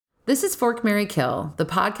This is Fork, Marry, Kill, the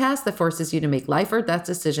podcast that forces you to make life or death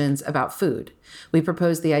decisions about food. We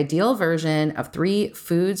propose the ideal version of 3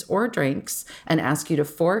 foods or drinks and ask you to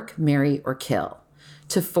fork, marry, or kill.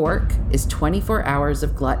 To fork is 24 hours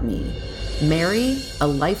of gluttony. Marry, a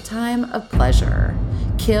lifetime of pleasure.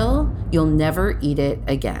 Kill, you'll never eat it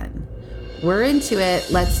again. We're into it.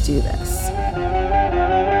 Let's do this.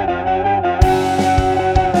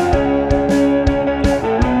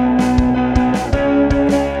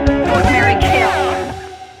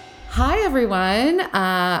 Hi, everyone.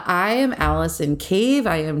 I am Allison Cave.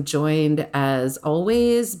 I am joined, as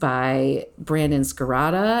always, by Brandon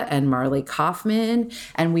Scarata and Marley Kaufman.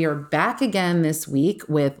 And we are back again this week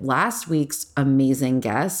with last week's amazing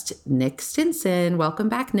guest, Nick Stinson. Welcome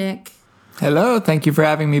back, Nick. Hello. Thank you for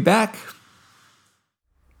having me back.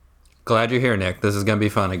 Glad you're here, Nick. This is going to be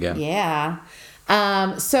fun again. Yeah.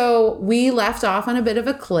 So we left off on a bit of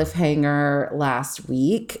a cliffhanger last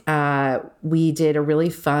week. We did a really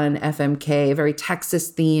fun FMK, very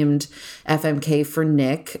Texas-themed FMK for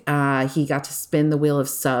Nick. He got to spin the wheel of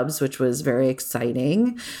subs, which was very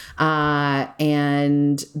exciting.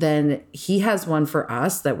 And then he has one for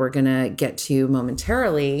us that we're going to get to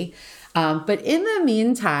momentarily. But in the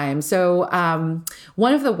meantime, so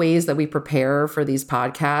one of the ways that we prepare for these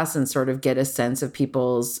podcasts and sort of get a sense of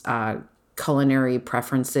people's culinary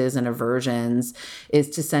preferences and aversions is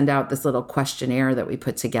to send out this little questionnaire that we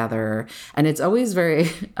put together. And it's always very,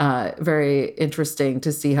 very interesting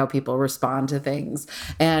to see how people respond to things.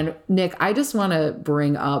 And Nick, I just want to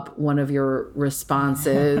bring up one of your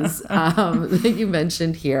responses that you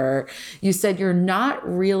mentioned here. You said you're not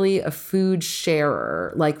really a food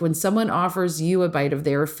sharer. Like when someone offers you a bite of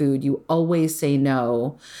their food, you always say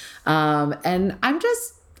no. And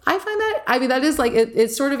I find that, that is like,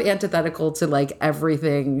 it's sort of antithetical to like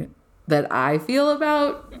everything that I feel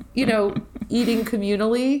about, eating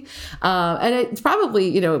communally. And it's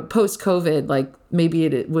probably, post-COVID, like maybe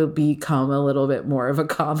it will become a little bit more of a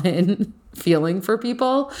common feeling for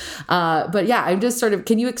people. But yeah, I'm just sort of,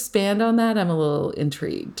 can you expand on that? I'm a little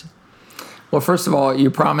intrigued. Well, first of all, you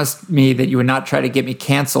promised me that you would not try to get me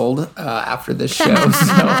canceled after this show.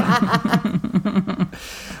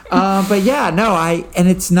 But yeah, no, and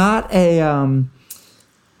it's not it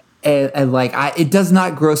does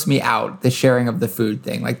not gross me out, the sharing of the food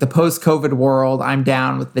thing. Like the post-COVID world, I'm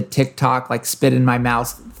down with the TikTok, like spit in my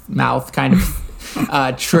mouth kind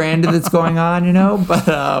of trend that's going on, But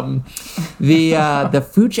the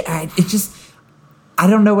food, I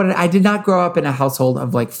don't know I did not grow up in a household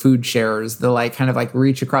of like food sharers. The like kind of like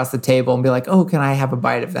reach across the table and be like, oh, can I have a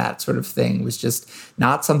bite of that sort of thing? It was just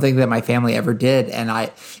not something that my family ever did. And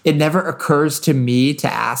it never occurs to me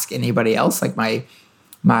to ask anybody else. Like my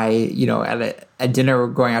at a dinner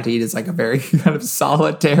going out to eat is like a very kind of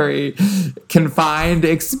solitary, confined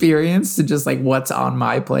experience to just like what's on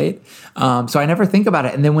my plate. So I never think about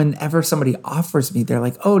it. And then whenever somebody offers me, they're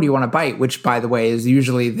like, oh, do you want a bite? Which, by the way, is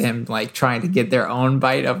usually them like trying to get their own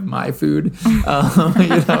bite of my food.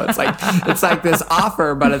 It's like this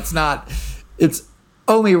offer, but it's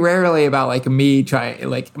only rarely about like me trying,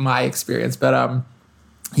 like my experience. But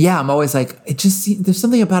yeah, I'm always like, there's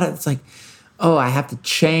something about it. It's like, oh, I have to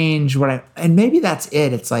change and maybe that's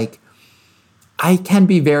it. It's like, I can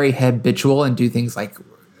be very habitual and do things like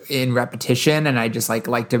in repetition. And I just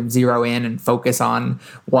like to zero in and focus on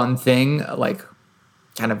one thing, like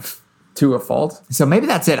kind of to a fault. So maybe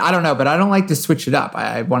that's it. I don't know, but I don't like to switch it up.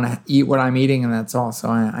 I want to eat what I'm eating and that's all. So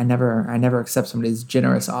I never accept somebody's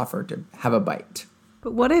generous offer to have a bite.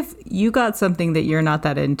 But what if you got something that you're not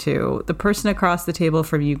that into? The person across the table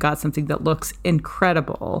from you got something that looks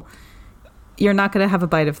incredible. You're not going to have a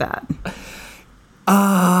bite of that.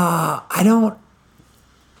 I don't.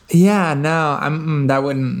 Yeah, no, that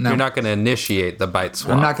wouldn't. No. You're not going to initiate the bite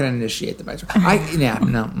swap. I'm not going to initiate the bite swap.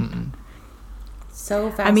 No.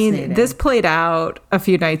 So fascinating. This played out a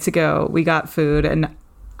few nights ago. We got food, and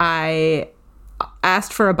I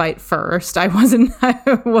asked for a bite first. I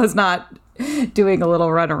was not doing a little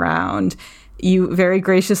runaround. You very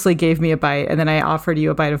graciously gave me a bite, and then I offered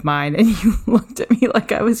you a bite of mine, and you looked at me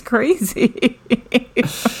like I was crazy.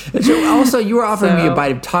 Also, you were offering me a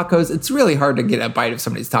bite of tacos. It's really hard to get a bite of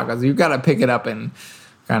somebody's tacos. You've got to pick it up and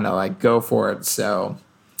kind of like go for it. So,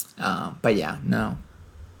 but yeah, no.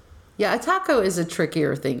 Yeah, a taco is a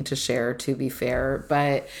trickier thing to share, to be fair.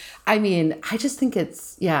 But I just think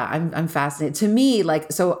I'm fascinated. To me,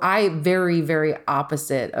 like, so I very, very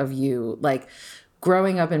opposite of you. Like,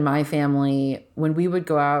 growing up in my family, when we would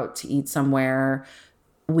go out to eat somewhere,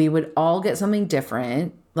 we would all get something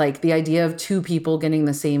different. Like the idea of 2 people getting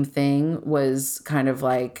the same thing was kind of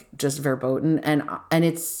like just verboten. And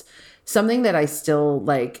it's something that I still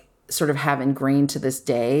like sort of have ingrained to this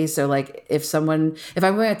day. So like if I'm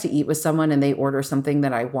going out to eat with someone and they order something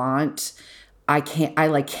that I want, I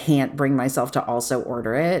can't bring myself to also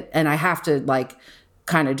order it. And I have to like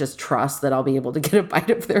kind of just trust that I'll be able to get a bite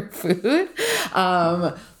of their food.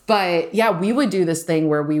 But yeah, we would do this thing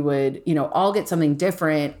where we would, all get something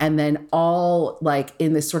different and then all like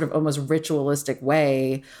in this sort of almost ritualistic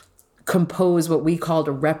way, compose what we called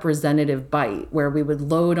a representative bite, where we would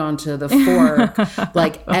load onto the fork,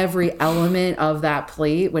 like every element of that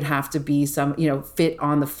plate would have to be fit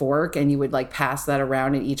on the fork, and you would like pass that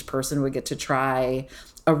around and each person would get to try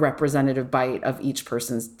a representative bite of each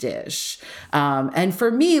person's dish. And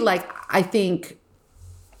for me, like, I think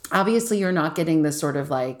obviously you're not getting this sort of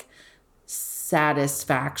like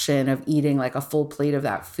satisfaction of eating like a full plate of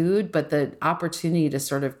that food, but the opportunity to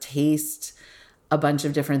sort of taste a bunch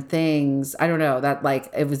of different things. I don't know, that like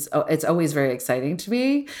it's always very exciting to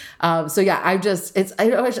me. So yeah, I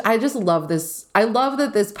just love this. I love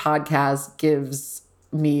that this podcast gives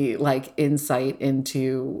me like insight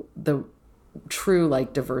into the true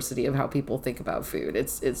like diversity of how people think about food.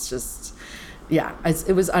 It's just, yeah,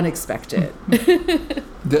 it was unexpected.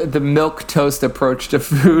 The milk toast approach to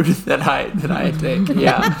food that I take.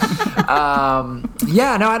 Yeah.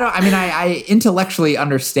 I intellectually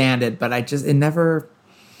understand it, but it never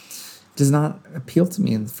does not appeal to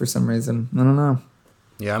me for some reason. I don't know.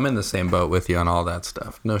 Yeah, I'm in the same boat with you on all that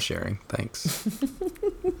stuff. No sharing. Thanks.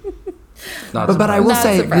 But I will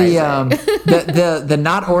say the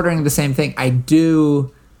not ordering the same thing, I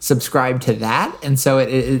do subscribe to that, and so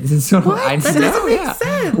it's sort of that doesn't make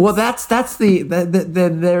sense. Well, that's the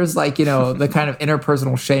there's like the kind of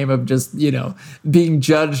interpersonal shame of just being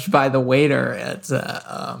judged by the waiter at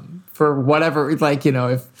for whatever, like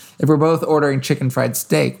if we're both ordering chicken fried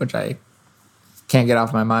steak, which I can't get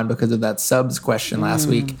off my mind because of that subs question last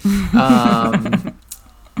week.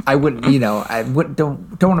 I wouldn't,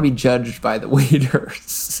 don't want to be judged by the waiters,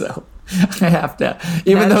 so I have to,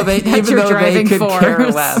 even though they could care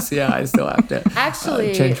less. Yeah, I still have to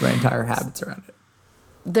actually change my entire habits around it.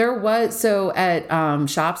 There was, so at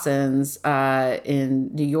Shopson's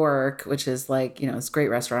in New York, which is like, it's a great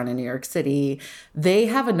restaurant in New York City, they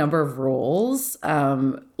have a number of rules,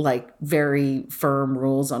 like very firm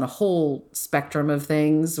rules on a whole spectrum of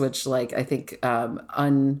things, which like I think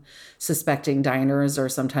unsuspecting diners are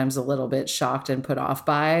sometimes a little bit shocked and put off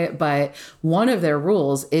by. But one of their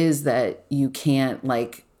rules is that you can't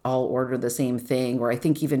like all order the same thing, or I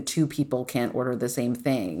think even two people can't order the same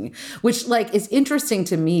thing, which like is interesting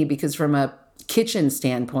to me because from a kitchen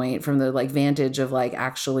standpoint, from the like vantage of like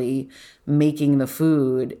actually making the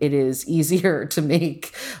food, it is easier to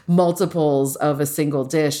make multiples of a single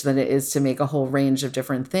dish than it is to make a whole range of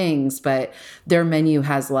different things. But their menu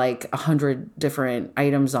has like 100 different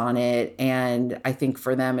items on it. And I think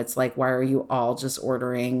for them, it's like, why are you all just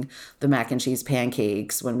ordering the mac and cheese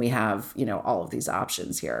pancakes when we have, all of these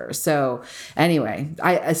options here? So anyway,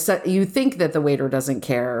 you think that the waiter doesn't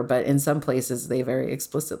care, but in some places they very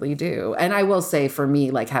explicitly do. And I will say for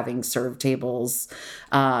me, like having served tables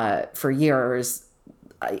for years,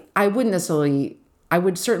 I wouldn't necessarily, I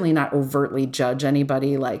would certainly not overtly judge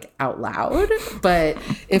anybody like out loud, but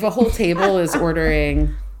if a whole table is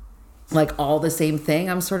ordering like all the same thing,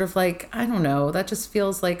 I'm sort of like, I don't know, that just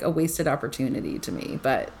feels like a wasted opportunity to me.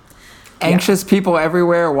 But anxious people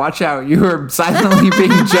everywhere, watch out. You are silently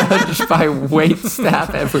being judged by wait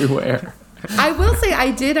staff everywhere. I will say I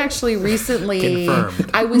did actually recently, Confirmed.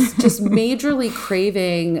 I was just majorly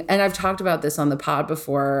craving, and I've talked about this on the pod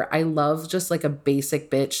before, I love just like a basic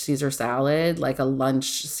bitch Caesar salad, like a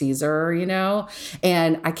lunch Caesar,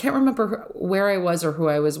 and I can't remember where I was or who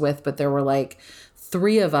I was with, but there were like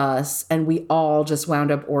 3 of us, and we all just wound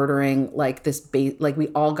up ordering like this like we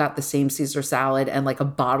all got the same Caesar salad and like a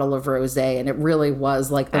bottle of rosé, and it really was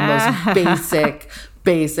like the most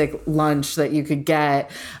basic lunch that you could get,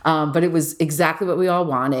 but it was exactly what we all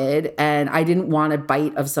wanted. And I didn't want a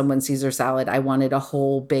bite of someone's Caesar salad. I wanted a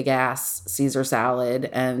whole big ass Caesar salad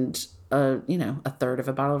and a third of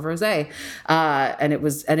a bottle of rosé, and it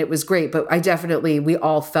was great. But we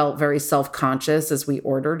all felt very self-conscious as we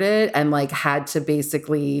ordered it, and like had to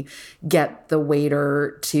basically get the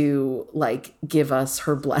waiter to like give us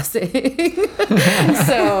her blessing.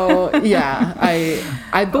 So yeah,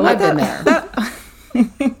 I've been there.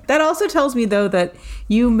 That also tells me, though, that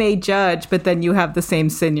you may judge, but then you have the same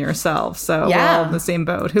sin yourself. So we're all in the same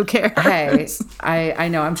boat. Who cares? Hey, I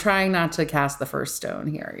know. I'm trying not to cast the first stone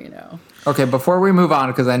here, Okay, before we move on,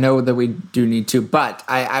 because I know that we do need to, but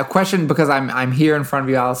I question, because I'm here in front of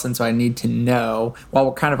you, Allison, so I need to know, while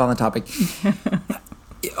we're kind of on the topic.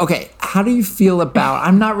 Okay, how do you feel about?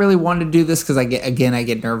 I'm not really one to do this because I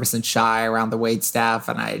get nervous and shy around the wait staff,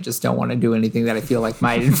 and I just don't want to do anything that I feel like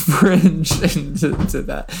might infringe into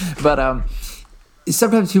that. But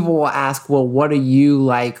sometimes people will ask, well, what do you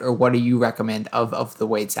like or what do you recommend of the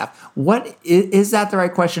wait staff? What is that the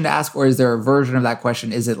right question to ask, or is there a version of that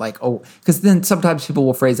question? Is it like, oh, because then sometimes people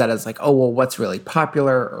will phrase that as like, oh, well, what's really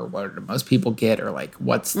popular, or what do most people get, or like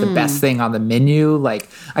what's the best thing on the menu? Like,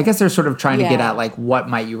 I guess they're sort of trying to get at like what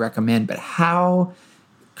might you recommend, but how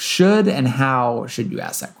should you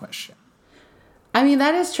ask that question? I mean,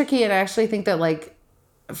 that is tricky, and I actually think that like,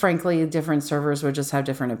 frankly, different servers would just have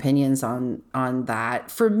different opinions on that.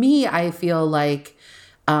 For me, I feel like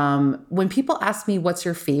when people ask me what's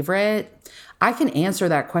your favorite, I can answer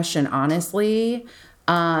that question honestly,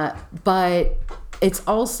 but it's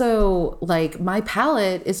also like my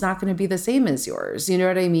palate is not going to be the same as yours. You know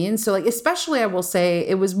what I mean? So like, especially I will say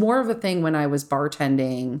it was more of a thing when I was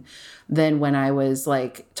bartending than when I was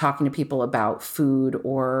like talking to people about food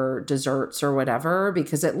or desserts or whatever,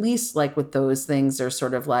 because at least like with those things, there's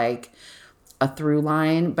sort of like a through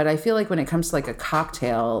line. But I feel like when it comes to like a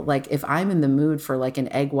cocktail, like if I'm in the mood for like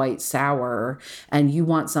an egg white sour and you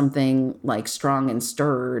want something like strong and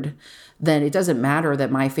stirred, then it doesn't matter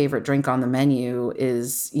that my favorite drink on the menu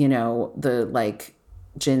is, you know, the like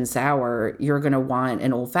gin sour. You're going to want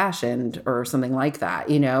an old fashioned or something like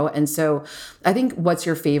that, you know? And so I think what's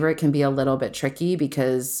your favorite can be a little bit tricky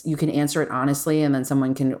because you can answer it honestly and then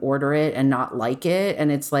someone can order it and not like it.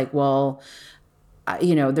 And it's like, well,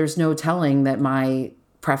 you know, there's no telling that my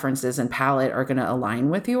preferences and palate are going to align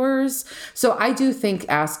with yours. So I do think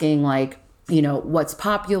asking like, you know, what's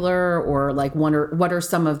popular, or like what are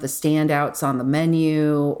some of the standouts on the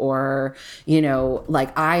menu, or, you know,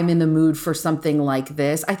 like I'm in the mood for something like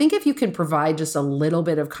this. I think if you can provide just a little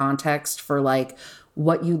bit of context for like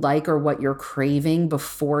what you like or what you're craving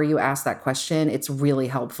before you ask that question, it's really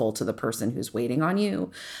helpful to the person who's waiting on you,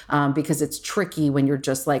 because it's tricky when you're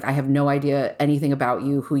just like, I have no idea anything about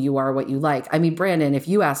you, who you are, what you like. I mean, Brandon, if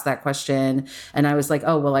you asked that question and I was like,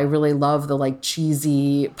 oh, well, I really love the like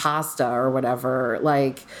cheesy pasta or whatever,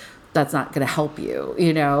 like that's not going to help you,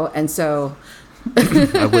 you know? And so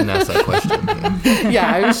I wouldn't ask that question. yeah,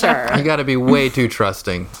 I'm sure. You got to be way too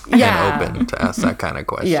trusting and open to ask that kind of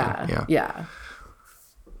question. Yeah.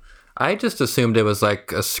 I just assumed it was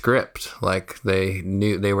like a script, like they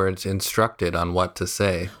knew they were instructed on what to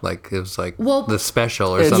say, like it was like the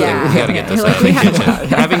special or something. Yeah. You got to get this out of the kitchen.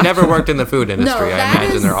 Having never worked in the food industry, I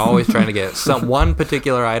imagine they're always trying to get one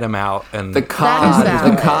particular item out, and the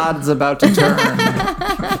cod's about to turn.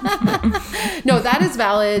 No, that is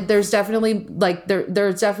valid. There's definitely like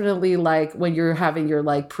there's definitely like when you're having your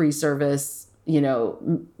like pre-service, you know,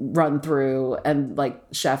 run through and like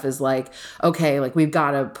chef is like, okay, like we've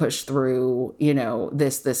got to push through, you know,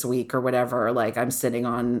 this week or whatever. Like I'm sitting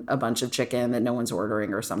on a bunch of chicken that no one's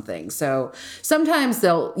ordering or something. So sometimes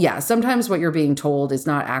sometimes what you're being told is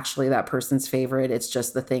not actually that person's favorite. It's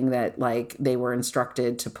just the thing that like they were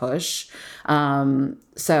instructed to push.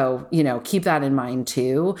 So, you know, keep that in mind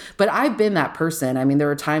too. But I've been that person. I mean,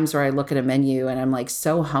 there are times where I look at a menu and I'm like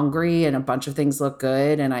so hungry and a bunch of things look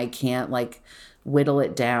good and I can't like whittle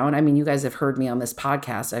it down. I mean, you guys have heard me on this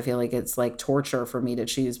podcast. I feel like it's like torture for me to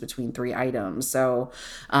choose between 3 items. So,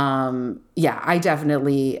 I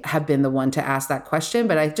definitely have been the one to ask that question.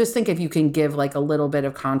 But I just think if you can give like a little bit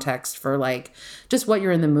of context for like just what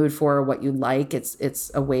you're in the mood for, what you like, it's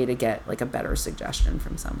a way to get like a better suggestion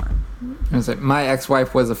from someone. I was like, my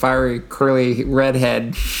ex-wife was a fiery, curly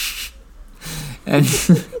redhead, and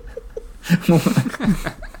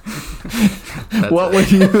what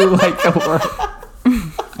would you like to order?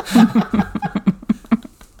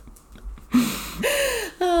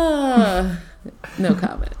 No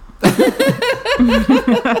comment.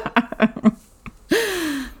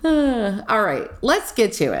 All right, let's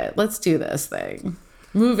get to it. Let's do this thing.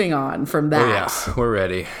 Moving on from that. Oh, yeah, we're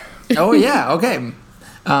ready. Oh, yeah, okay.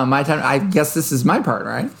 My time. I guess this is my part,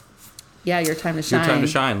 right? Yeah, your time to shine. Your time to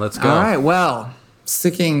shine. Let's go. All right, well,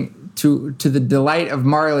 sticking to the delight of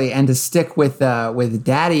Marley and to stick with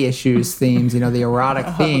daddy issues themes, you know, the erotic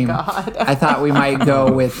theme, I thought we might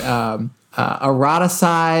go with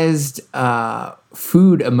eroticized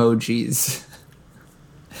food emojis.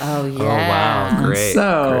 Oh, yeah. Oh, wow. Great.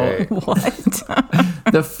 So, great. What?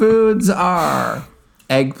 The foods are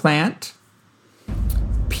eggplant,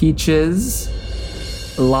 peaches,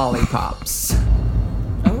 lollipops.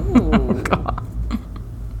 Oh, God.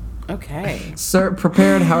 Okay. Sir,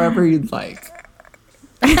 prepared however you'd like.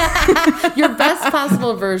 Your best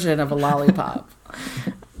possible version of a lollipop.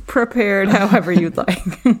 Prepared however you'd like.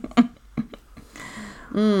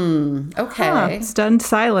 Okay. Stunned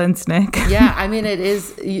silence, Nick. Yeah, I mean,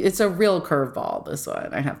 it's a real curveball, this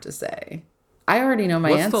one, I have to say. I already know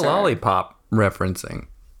my answer. What's the lollipop referencing?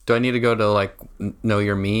 Do I need to go to like Know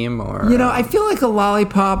Your Meme or? I feel like a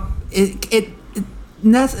lollipop, it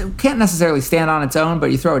can't necessarily stand on its own, but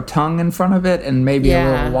you throw a tongue in front of it and maybe a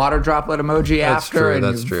little water droplet emoji after.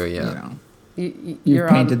 That's true. Yeah. You're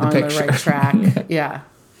painted on the picture. the right track. Yeah.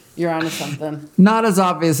 You're onto something. Not as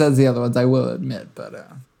obvious as the other ones, I will admit, but.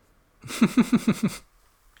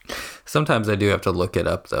 Sometimes I do have to look it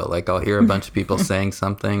up though. Like I'll hear a bunch of people saying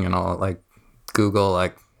something, and I'll like Google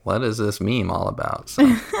like, what is this meme all about? So.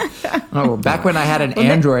 Back when I had an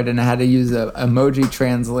Android and I had to use an emoji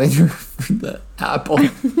translator for the Apple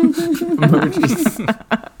emojis.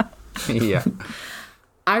 Yeah.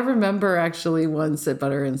 I remember actually once at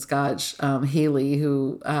Butter and Scotch, Haley,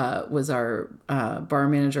 who was our bar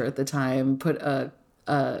manager at the time,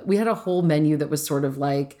 we had a whole menu that was sort of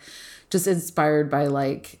like just inspired by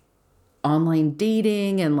like online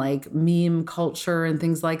dating and like meme culture and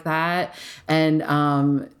things like that.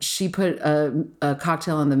 And she put a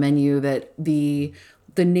cocktail on the menu that the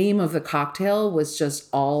name of the cocktail was just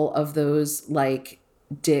all of those like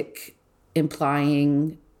dick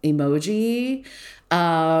implying emoji.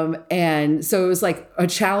 And so it was like a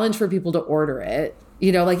challenge for people to order it.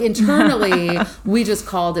 Like internally, we just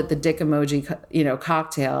called it the dick emoji,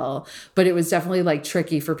 cocktail. But it was definitely like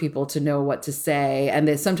tricky for people to know what to say. And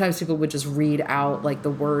then sometimes people would just read out like the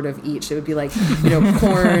word of each. It would be like,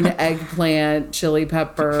 corn, eggplant, chili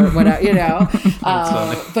pepper, whatever,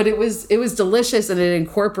 But it was delicious, and it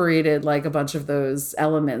incorporated like a bunch of those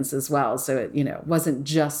elements as well. So it, wasn't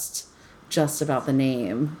just about the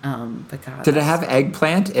name. But God, did it have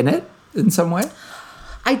eggplant in it in some way?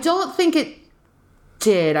 I don't think it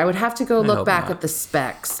did. I would have to go look back at the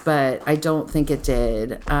specs, but I don't think it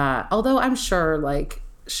did. Although I'm sure like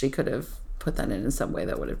she could have put that in some way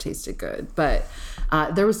that would have tasted good. But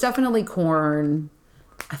there was definitely corn.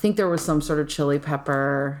 I think there was some sort of chili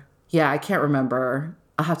pepper. Yeah, I can't remember.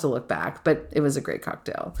 I'll have to look back, but it was a great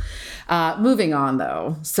cocktail. Moving on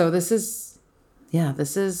though. So this is,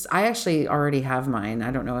 I actually already have mine. I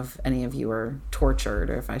don't know if any of you are tortured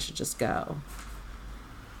or if I should just go.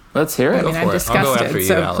 Let's hear it. I mean, I'm disgusted,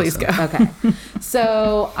 so please go. Okay.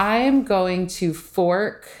 So I am going to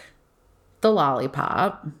fork the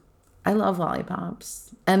lollipop. I love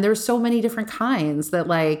lollipops. And there's so many different kinds that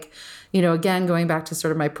like, again, going back to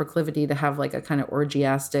sort of my proclivity to have like a kind of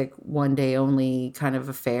orgiastic one day only kind of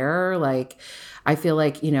affair. Like, I feel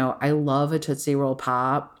like, I love a Tootsie Roll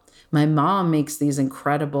Pop. My mom makes these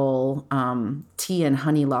incredible tea and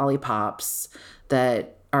honey lollipops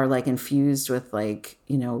that are like infused with like,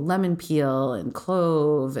 lemon peel and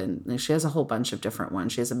clove. And she has a whole bunch of different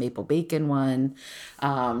ones. She has a maple bacon one.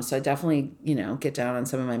 So I definitely, get down on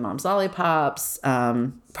some of my mom's lollipops,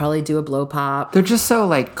 probably do a blow pop. They're just so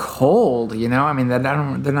like cold, I mean, they're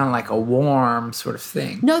not like a warm sort of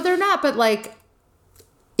thing. No, they're not. But like,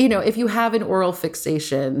 if you have an oral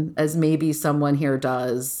fixation, as maybe someone here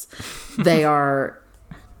does, they are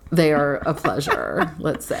a pleasure,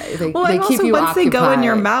 let's say. They keep you once occupied. They go in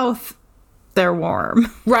your mouth, they're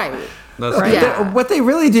warm. Right. Right. Yeah. What they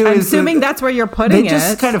really do I'm is assuming that's where you're putting it. They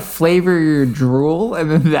just kind of flavor your drool,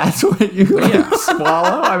 and then that's what you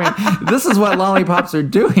swallow. I mean, this is what lollipops are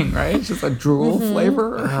doing, right? It's just a drool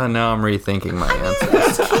flavor. Now I'm rethinking my answer.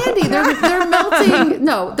 It's candy. They're melting.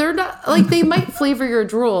 No, they're not. Like, they might flavor your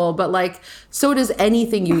drool, but like, so does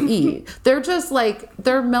anything you eat. They're just like,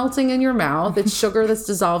 they're melting in your mouth. It's sugar that's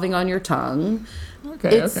dissolving on your tongue.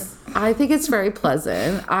 Okay. I think it's very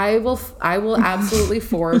pleasant. I will absolutely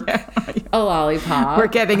fork a lollipop. We're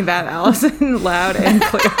getting that, Allison, loud and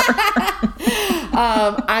clear.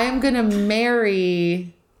 I am gonna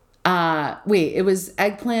marry. It was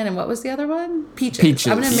eggplant, and what was the other one? Peaches.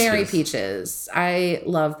 I'm gonna marry peaches. I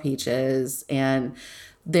love peaches, and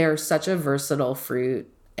they're such a versatile fruit.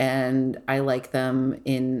 And I like them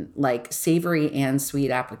in like savory and sweet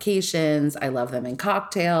applications. I love them in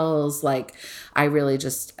cocktails. Like, I really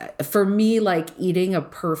just, for me, like eating a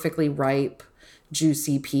perfectly ripe,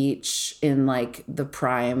 juicy peach in like the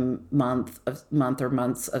prime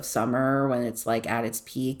months of summer when it's like at its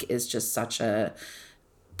peak is just such a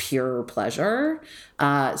pure pleasure.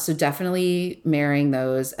 So definitely marrying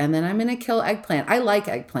those. And then I'm going to kill eggplant. I like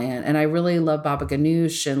eggplant, and I really love baba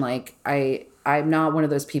ganoush, and like I'm not one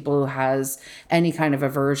of those people who has any kind of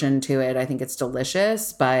aversion to it. I think it's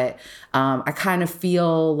delicious, but I kind of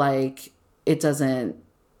feel like it doesn't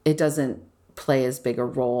play as big a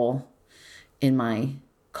role in my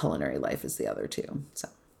culinary life as the other two. So,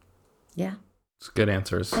 yeah. It's good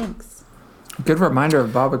answers. Thanks. Good reminder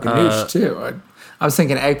of baba ganoush too. I was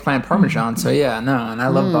thinking eggplant parmesan, so yeah, no, and I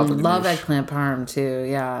love baba ganoush. Love eggplant parm too,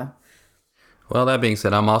 yeah. Well, that being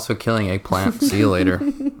said, I'm also killing eggplant. See you later.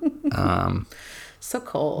 So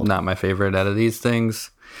cold. Not my favorite out of these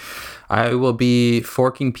things. I will be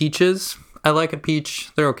forking peaches. I like a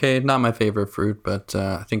peach. They're okay. Not my favorite fruit, but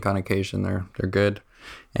I think on occasion they're good.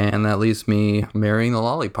 And that leaves me marrying the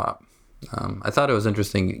lollipop. I thought it was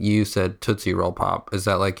interesting. You said Tootsie Roll Pop. Is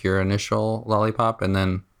that like your initial lollipop? And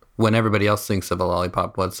then when everybody else thinks of a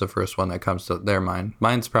lollipop, what's the first one that comes to their mind?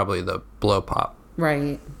 Mine's probably the Blow Pop.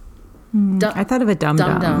 Right. I thought of a Dum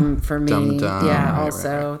Dum. Dum Dum for me. Dum-dum. Yeah, Right,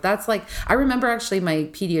 also. right. That's like, I remember actually my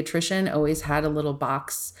pediatrician always had a little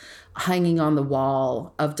box hanging on the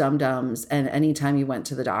wall of Dum Dums. And anytime you went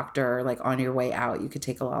to the doctor, like on your way out, you could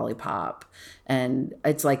take a lollipop. And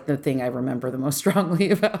it's like the thing I remember the most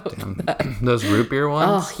strongly about that. Those root beer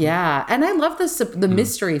ones? Oh, yeah. And I love the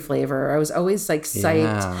mystery flavor. I was always like psyched.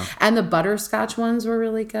 Yeah. And the butterscotch ones were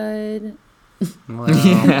really good. Well,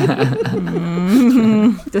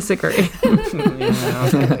 Disagree. yeah,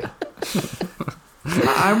 okay.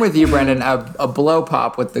 I'm with you, Brendan. A blow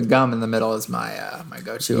pop with the gum in the middle is my my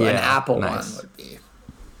go-to. An Yeah, apple nice. one would be.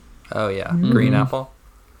 Oh, yeah. Green apple.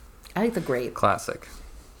 I like the grape. Classic.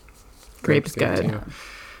 Grape's Grape's good. too.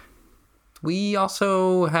 We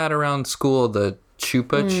also had around school the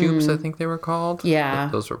Chupa Chups, I think they were called. Yeah.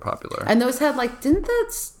 Those were popular. And those had like didn't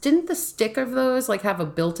the stick of those like have a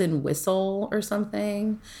built-in whistle or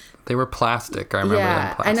something? They were plastic. I remember them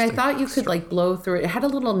Yeah, plastic. and I thought you could like blow through it. It had a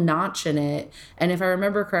little notch in it, and if I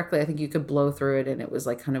remember correctly, I think you could blow through it, and it was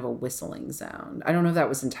like kind of a whistling sound. I don't know if that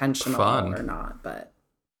was intentional Fun. or not, but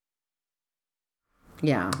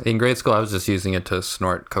yeah, In grade school, I was just using it to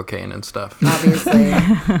snort cocaine and stuff. obviously,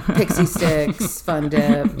 pixie sticks, fun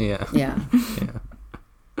dip. Yeah. Yeah,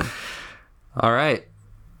 All right.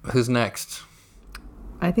 Who's next?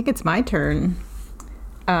 I think it's my turn.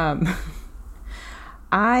 I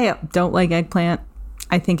don't like eggplant.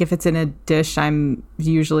 I think if it's in a dish, I'm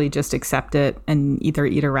usually just accept it and either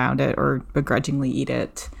eat around it or begrudgingly eat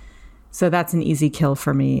it. So that's an easy kill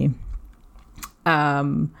for me.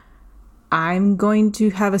 I'm going to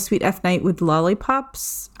have a sweet F night with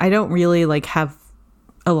lollipops. I don't really like have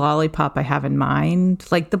a lollipop I have in mind.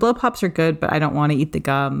 Like the blow pops are good, but I don't want to eat the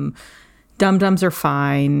gum. Dum Dums are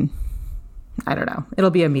fine. I don't know. It'll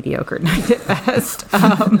be a mediocre night at best.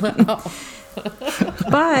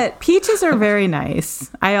 But peaches are very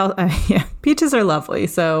nice. Yeah, peaches are lovely.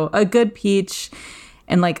 So a good peach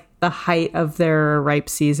and like the height of their ripe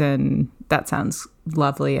season, that sounds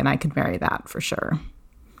lovely, and I could marry that for sure.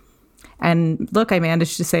 And look, I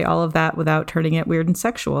managed to say all of that without turning it weird and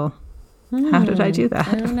sexual. How did I do I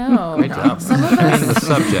that? don't know. Great job. And the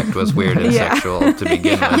subject was weird and Yeah. sexual to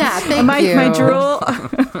begin with. Yeah, thank My you. drool,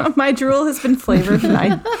 my drool has been flavored, and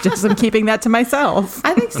I just am keeping that to myself.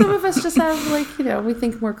 I think some of us just have like we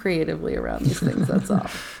think more creatively around these things. That's all.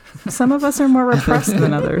 Some of us are more repressed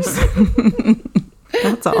than others.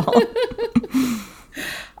 That's all.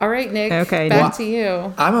 All right, Nick. Okay, back to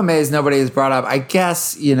you. I'm amazed nobody has brought up. I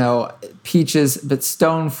guess peaches, but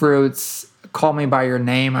stone fruits. Call Me by Your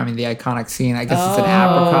Name. I mean, the iconic scene. I guess it's an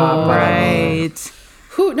apricot. But I mean, Right.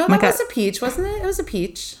 Who? No, that God. was a peach, wasn't it? It was a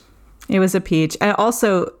peach. It was a peach. And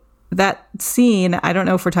also, that scene, I don't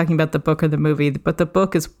know if we're talking about the book or the movie, but the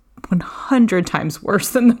book is 100 times worse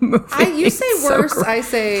than the movie. You say It's so worse. gross. I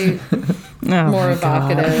say Oh more my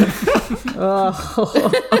God. evocative.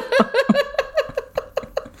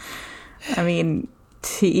 I mean,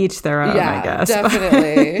 to each their own, Yeah, I guess.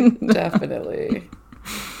 definitely, definitely.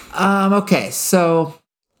 okay, so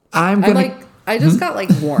I'm gonna. I just got like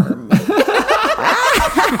warm.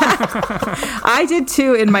 I did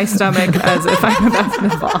too in my stomach as if I'm about to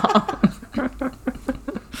fall.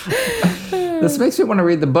 This makes me want to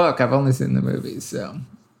read the book. I've only seen the movies, so.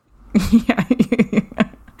 Yeah.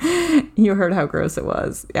 You heard how gross it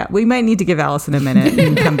was. Yeah, we might need to give Allison a minute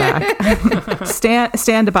and come back.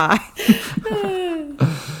 Stand by.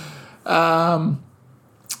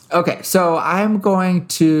 Okay, so I'm going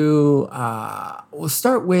to. We'll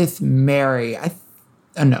start with Mary.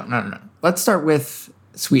 No. Let's start with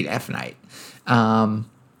Sweet F Night,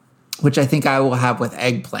 which I think I will have with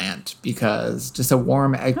eggplant because just a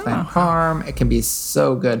warm eggplant parm. It can be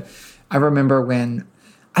so good. I remember when.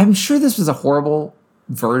 I'm sure this was a horrible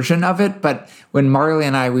version of it, but when Marley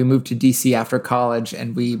and we moved to DC after college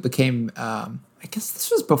and we became. I guess this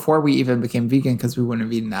was before we even became vegan because we wouldn't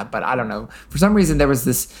have eaten that, but I don't know. For some reason, there was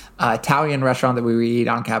this Italian restaurant that we would eat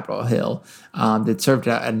on Capitol Hill that served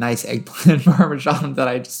a nice eggplant parmesan that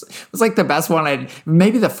it was like the best one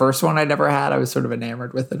maybe the first one I'd ever had. I was sort of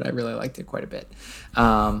enamored with it. I really liked it quite a bit.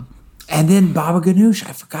 And then baba ganoush,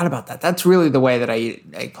 I forgot about that. That's really the way that I eat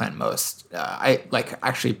eggplant most. I like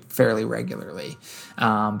actually fairly regularly,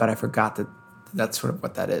 but I forgot that that's sort of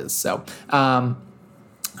what that is. So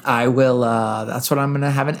I will. That's what I'm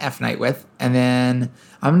gonna have an F night with, and then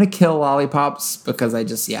I'm gonna kill lollipops because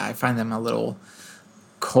I find them a little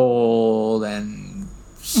cold and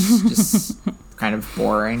just kind of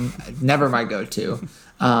boring. Never my go-to.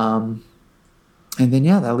 And then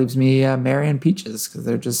that leaves me Mary and peaches because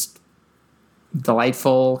they're just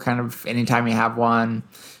delightful. Kind of anytime you have one,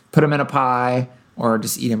 put them in a pie or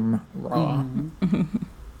just eat them raw.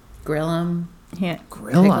 Grill them.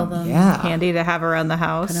 Grill them. Yeah. Handy to have around the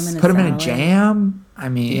house. Put them in a jam. I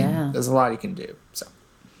mean, Yeah. there's a lot you can do. So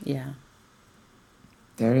Yeah.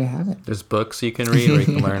 there you have it. There's books you can read or you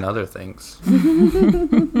can learn other things.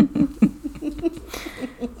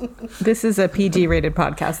 This is a PG-rated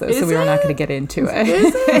podcast, though, so we are not going to get into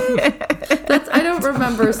it. I don't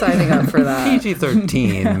remember signing up for that.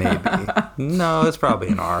 PG-13, maybe. No, it's probably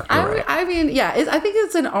an R. You're right. I mean, I think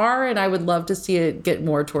it's an R, and I would love to see it get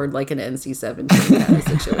more toward like an NC-17 kind of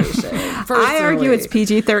situation. I argue it's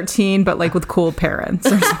PG-13, but like with cool parents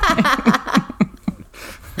or something.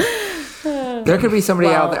 There could be somebody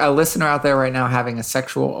out there, a listener out there right now having a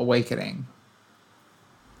sexual awakening.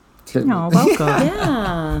 Oh, welcome.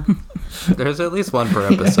 Yeah. There's at least one per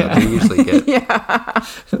episode. We usually get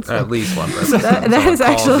at least one per episode. That is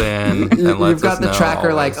actually... You've got the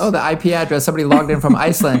tracker like, oh, the IP address, somebody logged in from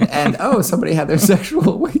Iceland, and somebody had their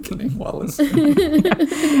sexual awakening while listening.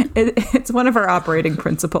 It's one of our operating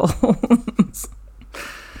principles.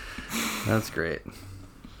 That's great.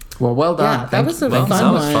 Well done. Yeah, that was a Well, fun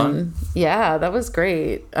that was one. fun. Yeah, that was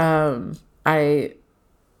great. I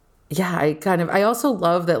also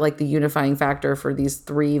love that like the unifying factor for these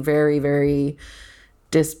three very, very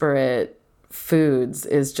disparate foods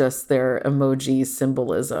is just their emoji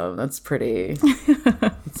symbolism. That's pretty,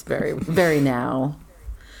 it's very, very now.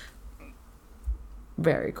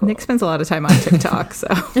 Very cool. Nick spends a lot of time on TikTok, so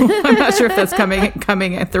I'm not sure if that's coming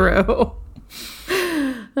through.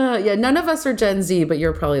 None of us are Gen Z, but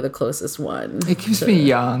you're probably the closest one. It keeps me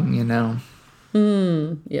young,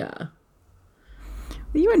 Yeah.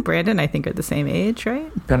 You and Brandon, I think, are the same age,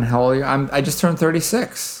 right? Depending how old you are. I just turned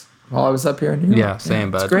 36 while I was up here in New York. Yeah,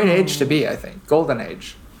 same, bud. It's a great age to be, I think. Golden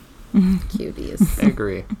age. Cuties. I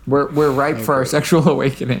agree. We're ripe for our sexual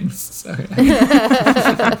awakenings. So,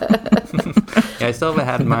 yeah. Yeah, I still haven't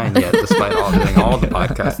had mine yet, despite doing all the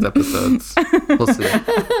podcast episodes. We'll see.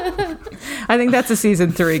 I think that's a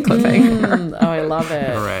season 3 cliffhanger. Oh, I love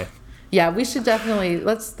it. All right. Yeah, we should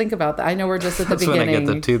let's think about that. I know we're just at the That's beginning. when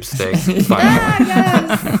I get the tube steak. Yes.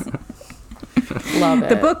 Love it.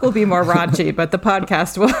 The book will be more raunchy, but the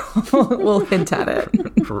podcast will hint at it.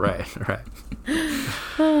 Right.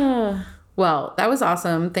 Well, that was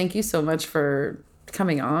awesome. Thank you so much for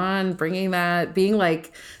coming on, bringing that, being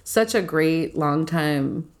like such a great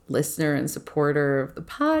longtime listener and supporter of the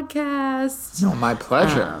podcast. No, my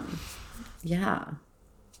pleasure. Yeah.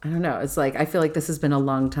 I don't know. It's like, I feel like this has been a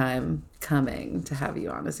long time coming to have you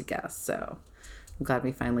on as a guest. So I'm glad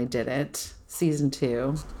we finally did it. Season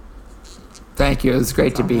 2. Thank you. It was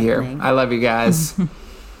great to be here. I love you guys.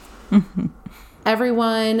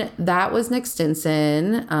 Everyone, that was Nick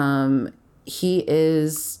Stinson. He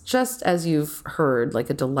is, just as you've heard, like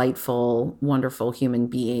a delightful, wonderful human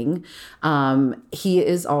being. He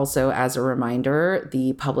is also, as a reminder,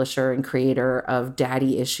 the publisher and creator of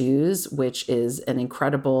Daddy Issues, which is an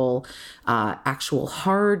incredible actual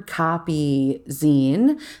hard copy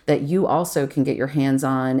zine that you also can get your hands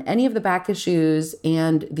on. Any of the back issues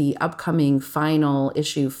and the upcoming final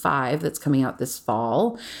issue 5 that's coming out this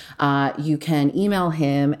fall. You can email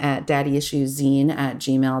him at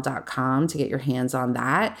daddyissueszine@gmail.com to get your hands on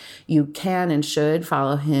that. You can and should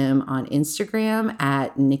follow him on Instagram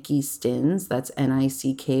at Nikki Stins. That's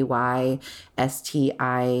NICKYSTINZ.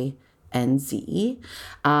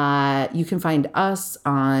 You can find us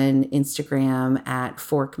on Instagram at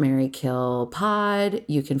Fork Marry Kill Pod.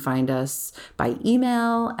 You can find us by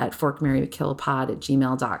email at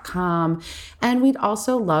forkmarrykillpod@gmail.com. And we'd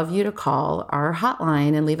also love you to call our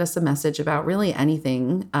hotline and leave us a message about really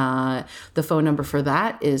anything. The phone number for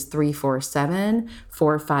that is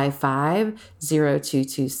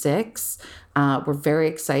 347-455-0226. We're very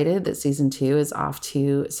excited that season 2 is off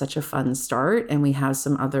to such a fun start, and we have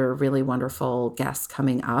some other really wonderful guests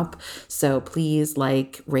coming up. So please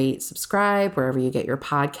rate, subscribe wherever you get your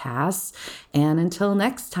podcasts. And until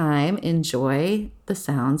next time, enjoy the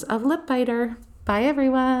sounds of Lip Biter. Bye,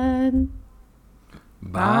 everyone.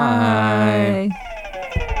 Bye.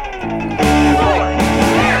 Fork,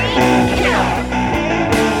 Marry, Kill.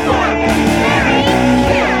 Fork, Marry,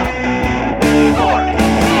 Kill.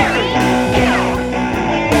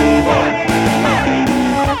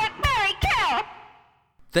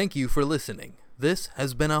 Thank you for listening. This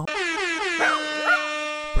has been a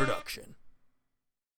production.